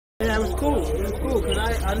that was cool. It was cool because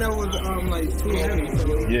I never was like too heavy.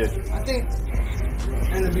 So Yeah. I think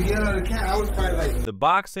in the beginning of the camp, I was probably like. The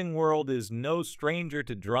boxing world is no stranger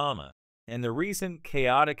to drama, and the recent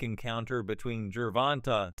chaotic encounter between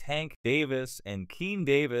Gervonta "Tank" Davis and Keane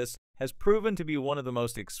Davis has proven to be one of the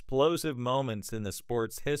most explosive moments in the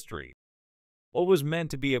sport's history. What was meant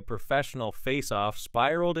to be a professional face-off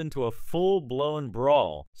spiraled into a full-blown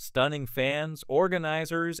brawl, stunning fans,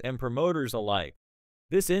 organizers, and promoters alike.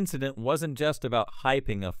 This incident wasn't just about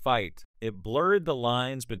hyping a fight. It blurred the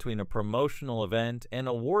lines between a promotional event and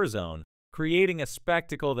a war zone, creating a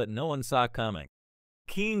spectacle that no one saw coming.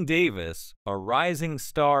 Keane Davis, a rising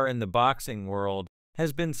star in the boxing world,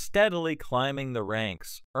 has been steadily climbing the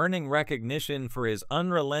ranks, earning recognition for his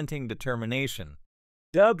unrelenting determination.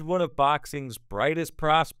 Dubbed one of boxing's brightest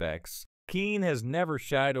prospects, Keane has never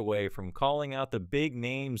shied away from calling out the big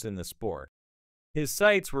names in the sport. His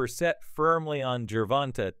sights were set firmly on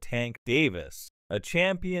Gervonta-Tank Davis, a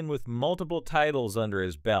champion with multiple titles under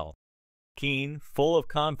his belt. Keane, full of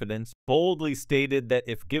confidence, boldly stated that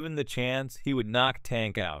if given the chance, he would knock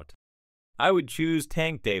Tank out. "I would choose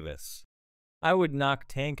Tank Davis. I would knock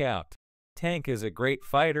Tank out. Tank is a great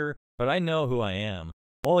fighter, but I know who I am."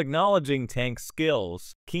 While acknowledging Tank's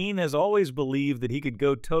skills, Keane has always believed that he could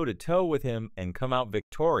go toe-to-toe with him and come out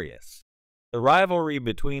victorious. The rivalry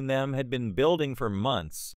between them had been building for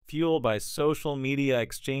months, fueled by social media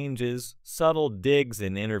exchanges, subtle digs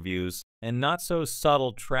in interviews, and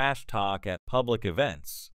not-so-subtle trash talk at public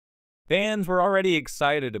events. Fans were already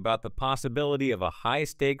excited about the possibility of a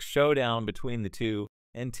high-stakes showdown between the two,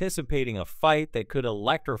 anticipating a fight that could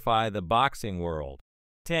electrify the boxing world.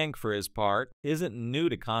 Tank, for his part, isn't new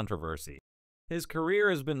to controversy. His career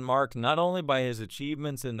has been marked not only by his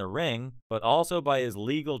achievements in the ring, but also by his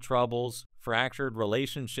legal troubles, fractured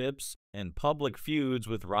relationships, and public feuds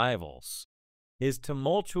with rivals. His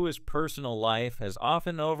tumultuous personal life has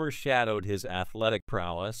often overshadowed his athletic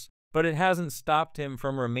prowess, but it hasn't stopped him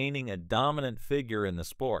from remaining a dominant figure in the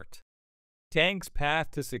sport. Tank's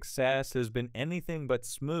path to success has been anything but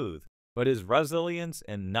smooth, but his resilience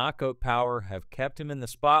and knockout power have kept him in the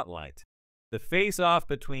spotlight. The face-off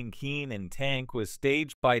between Keane and Tank was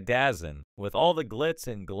staged by DAZN, with all the glitz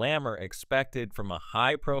and glamour expected from a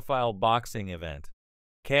high-profile boxing event.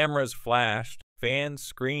 Cameras flashed, fans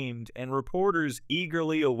screamed, and reporters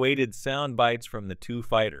eagerly awaited sound bites from the two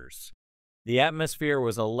fighters. The atmosphere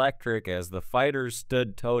was electric as the fighters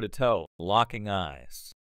stood toe-to-toe, locking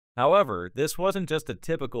eyes. However, this wasn't just a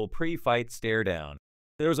typical pre-fight stare-down.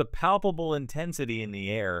 There was a palpable intensity in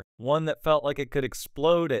the air, one that felt like it could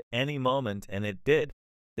explode at any moment, and it did.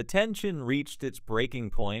 The tension reached its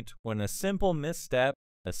breaking point when a simple misstep,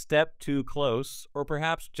 a step too close, or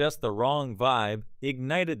perhaps just the wrong vibe,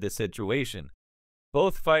 ignited the situation.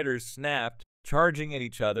 Both fighters snapped, charging at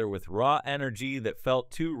each other with raw energy that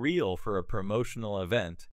felt too real for a promotional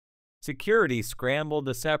event. Security scrambled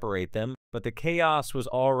to separate them, but the chaos was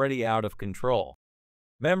already out of control.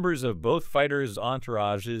 Members of both fighters'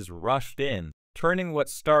 entourages rushed in, turning what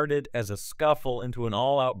started as a scuffle into an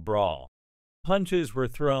all-out brawl. Punches were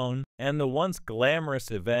thrown, and the once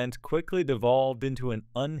glamorous event quickly devolved into an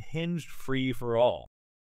unhinged free-for-all.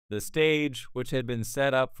 The stage, which had been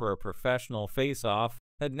set up for a professional face-off,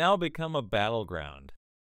 had now become a battleground.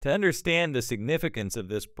 To understand the significance of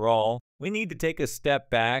this brawl, we need to take a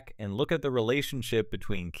step back and look at the relationship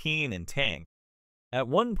between Keane and Tank. At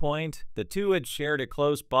one point, the two had shared a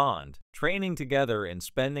close bond, training together and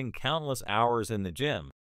spending countless hours in the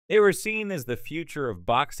gym. They were seen as the future of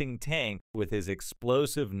boxing. Tank with his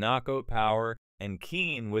explosive knockout power and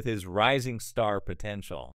Keane with his rising star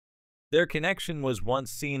potential. Their connection was once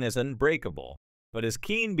seen as unbreakable, but as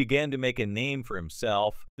Keane began to make a name for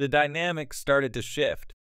himself, the dynamic started to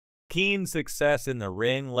shift. Keane's success in the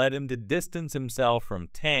ring led him to distance himself from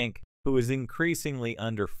Tank, who was increasingly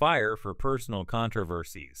under fire for personal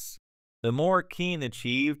controversies. The more Keane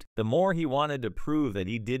achieved, the more he wanted to prove that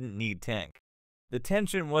he didn't need Tank. The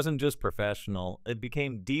tension wasn't just professional, it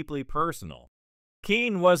became deeply personal.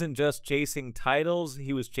 Keane wasn't just chasing titles,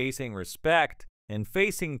 he was chasing respect, and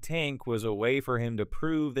facing Tank was a way for him to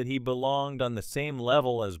prove that he belonged on the same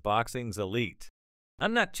level as boxing's elite.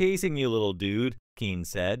 "I'm not chasing you, little dude," Keane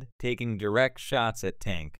said, taking direct shots at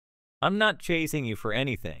Tank. "I'm not chasing you for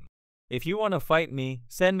anything. If you want to fight me,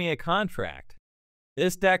 send me a contract."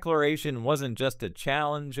 This declaration wasn't just a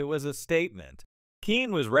challenge, it was a statement.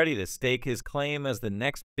 Keane was ready to stake his claim as the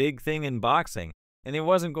next big thing in boxing, and he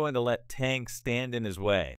wasn't going to let Tank stand in his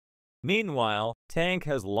way. Meanwhile, Tank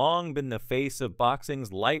has long been the face of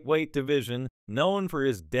boxing's lightweight division, known for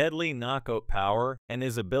his deadly knockout power and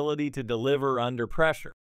his ability to deliver under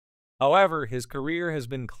pressure. However, his career has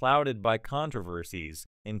been clouded by controversies,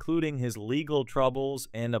 including his legal troubles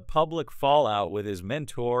and a public fallout with his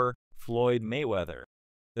mentor, Floyd Mayweather.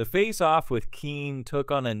 The face-off with Keane took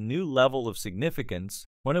on a new level of significance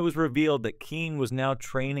when it was revealed that Keane was now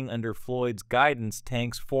training under Floyd's guidance,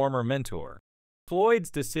 Tank's former mentor. Floyd's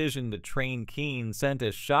decision to train Keane sent a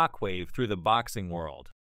shockwave through the boxing world.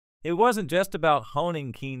 It wasn't just about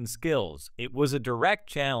honing Keane's skills, it was a direct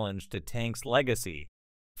challenge to Tank's legacy.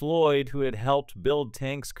 Floyd, who had helped build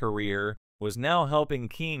Tank's career, was now helping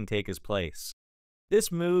Keane take his place.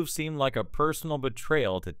 This move seemed like a personal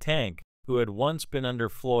betrayal to Tank, who had once been under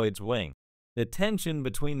Floyd's wing. The tension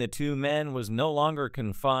between the two men was no longer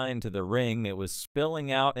confined to the ring, it was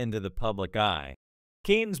spilling out into the public eye.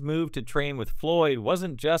 Keane's move to train with Floyd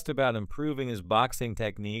wasn't just about improving his boxing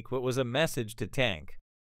technique, but was a message to Tank.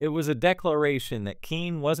 It was a declaration that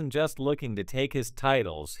Keane wasn't just looking to take his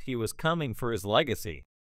titles, he was coming for his legacy.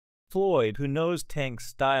 Floyd, who knows Tank's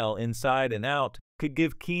style inside and out, could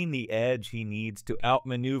give Keane the edge he needs to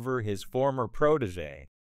outmaneuver his former protege.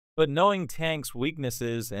 But knowing Tank's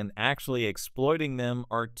weaknesses and actually exploiting them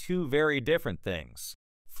are two very different things.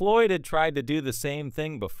 Floyd had tried to do the same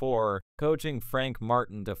thing before, coaching Frank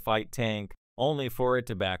Martin to fight Tank, only for it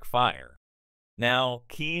to backfire. Now,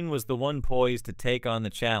 Keane was the one poised to take on the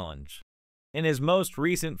challenge. In his most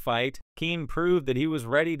recent fight, Keane proved that he was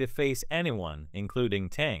ready to face anyone, including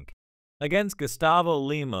Tank. Against Gustavo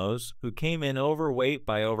Lemos, who came in overweight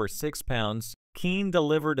by over 6 pounds, Keane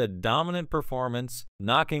delivered a dominant performance,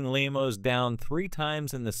 knocking Lemos down 3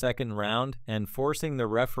 times in the second round and forcing the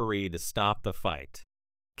referee to stop the fight.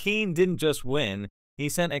 Keane didn't just win, he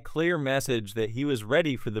sent a clear message that he was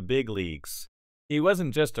ready for the big leagues. He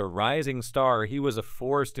wasn't just a rising star, he was a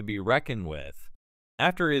force to be reckoned with.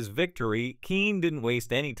 After his victory, Keane didn't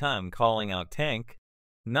waste any time calling out Tank.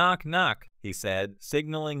 "Knock, knock," he said,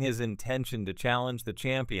 signaling his intention to challenge the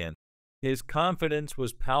champion. His confidence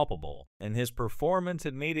was palpable, and his performance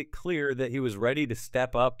had made it clear that he was ready to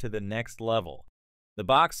step up to the next level. The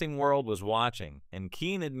boxing world was watching, and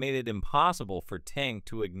Keane had made it impossible for Tank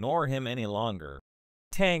to ignore him any longer.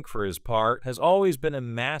 Tank, for his part, has always been a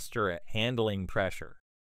master at handling pressure.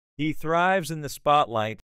 He thrives in the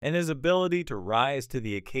spotlight, and his ability to rise to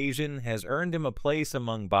the occasion has earned him a place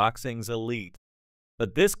among boxing's elite.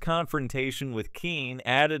 But this confrontation with Keane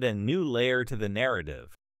added a new layer to the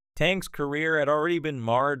narrative. Tank's career had already been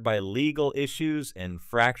marred by legal issues and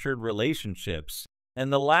fractured relationships,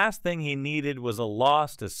 and the last thing he needed was a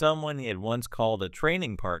loss to someone he had once called a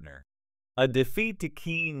training partner. A defeat to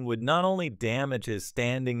Keane would not only damage his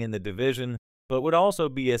standing in the division, but would also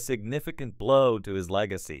be a significant blow to his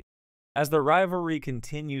legacy. As the rivalry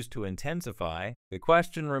continues to intensify, the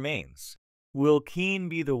question remains, will Keane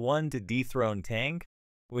be the one to dethrone Tank?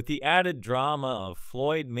 With the added drama of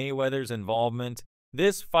Floyd Mayweather's involvement,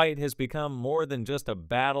 this fight has become more than just a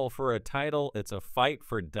battle for a title, it's a fight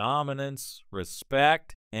for dominance,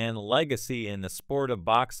 respect, and legacy in the sport of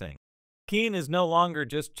boxing. Keane is no longer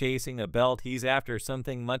just chasing a belt, he's after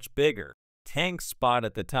something much bigger, Tank's spot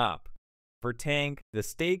at the top. For Tank, the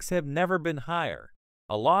stakes have never been higher.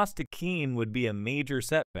 A loss to Keane would be a major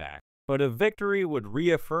setback, but a victory would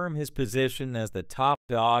reaffirm his position as the top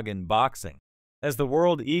dog in boxing. As the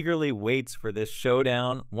world eagerly waits for this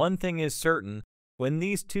showdown, one thing is certain, when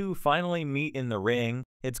these two finally meet in the ring,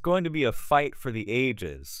 it's going to be a fight for the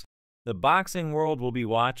ages. The boxing world will be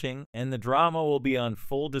watching, and the drama will be on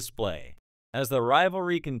full display. As the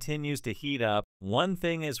rivalry continues to heat up, one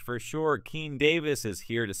thing is for sure, Keane Davis is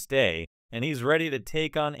here to stay, and he's ready to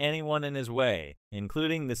take on anyone in his way,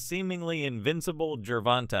 including the seemingly invincible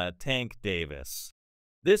Gervonta-Tank Davis.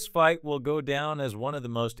 This fight will go down as one of the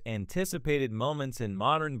most anticipated moments in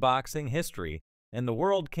modern boxing history, and the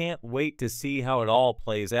world can't wait to see how it all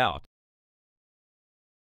plays out.